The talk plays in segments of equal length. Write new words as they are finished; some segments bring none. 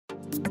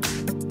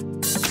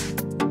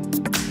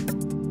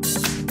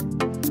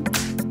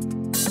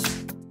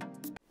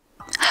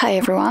Hi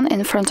everyone,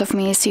 in front of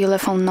me is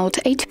ULEFONE Note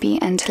 8P,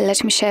 and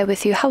let me share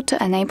with you how to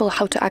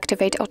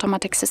activate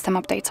automatic system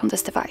updates on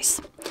this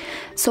device.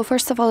 So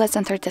first of all, let's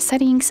enter the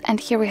settings, and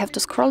here we have to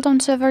scroll down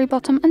to the very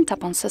bottom and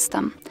tap on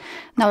System.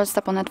 Now let's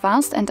tap on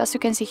Advanced, and as you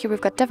can see here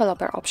we've got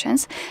developer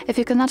options. If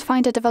you cannot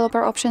find the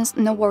developer options,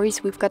 no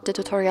worries, we've got the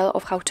tutorial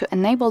of how to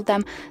enable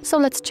them, so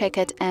let's check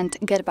it and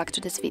get back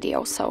to this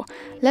video. So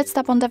let's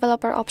tap on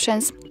developer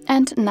options,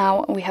 and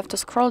now we have to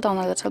scroll down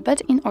a little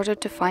bit in order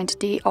to find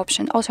the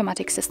option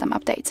automatic system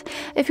updates.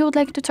 If you would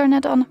like to turn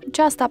it on,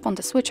 just tap on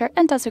the switcher,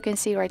 and as you can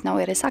see right now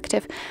it is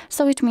active,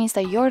 so it means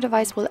that your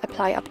device will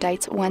apply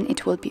updates when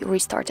it will be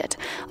restarted.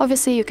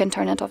 Obviously you can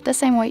turn it off the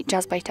same way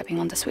just by tapping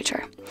on the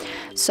switcher.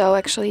 So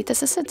actually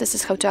this is it. This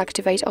is how to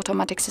activate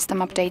automatic system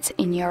updates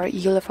in your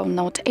ULEFONE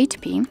Note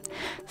 8P.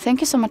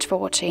 Thank you so much for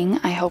watching.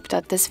 I hope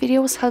that this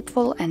video was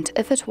helpful, and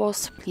if it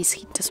was, please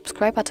hit the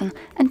subscribe button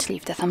and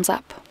leave the thumbs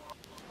up.